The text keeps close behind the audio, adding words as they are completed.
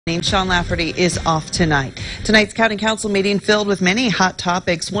Sean Lafferty is off tonight. Tonight's County Council meeting filled with many hot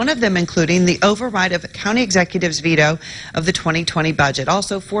topics, one of them including the override of County Executive's veto of the 2020 budget.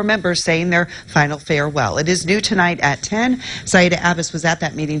 Also, 4 members saying their final farewell. It is new tonight at 10. Saida Abbas was at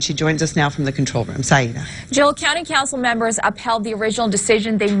that meeting. She joins us now from the control room. Saida. Jill, County Council members upheld the original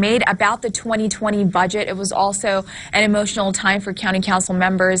decision they made about the 2020 budget. It was also an emotional time for County Council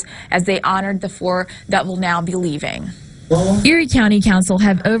members as they honored the 4 that will now be leaving. Erie County Council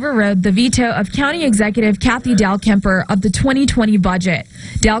have overrode the veto of County Executive Kathy Dalkemper of the 2020 budget.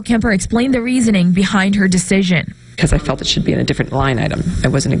 Dalkemper explained the reasoning behind her decision. Because I felt it should be in a different line item. I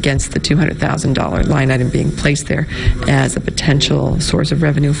wasn't against the $200,000 line item being placed there as a potential source of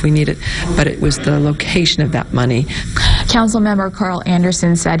revenue if we need it, but it was the location of that money. Councilmember Carl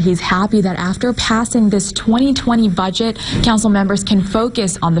Anderson said he's happy that after passing this 2020 budget, council members can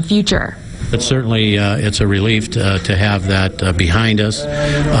focus on the future. But certainly it's a relief to have that behind us,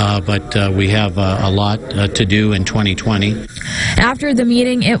 but we have a lot to do in 2020. After the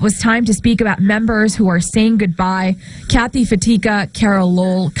meeting, it was time to speak about members who are saying goodbye. Kathy Fatica, Carol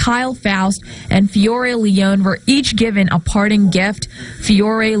Lowell, Kyle Faust, and Fiore Leone were each given a parting gift.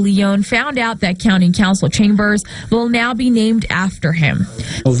 Fiore Leone found out that County Council chambers will now be named after him.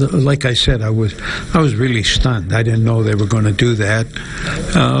 Like I said, I was really stunned. I didn't know they were going to do that.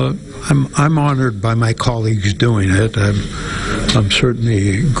 I'm honored by my colleagues doing it. I'm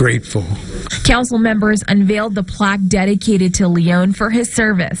certainly grateful. Council members unveiled the plaque dedicated to Leone for his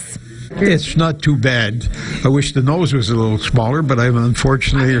service. It's not too bad. I wish the nose was a little smaller, but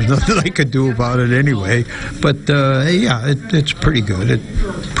unfortunately there's nothing I could do about it anyway. But yeah, it's pretty good.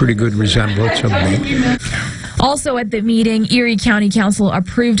 Pretty good resemblance of me. Also at the meeting, Erie County Council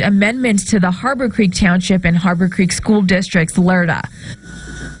approved amendments to the Harbor Creek Township and Harbor Creek School District's LERTA.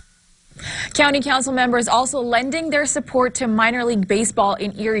 County Council members also lending their support to minor league baseball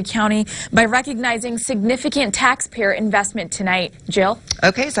in Erie County by recognizing significant taxpayer investment tonight. Jill?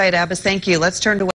 Okay, Saida Abbas, thank you. Let's turn to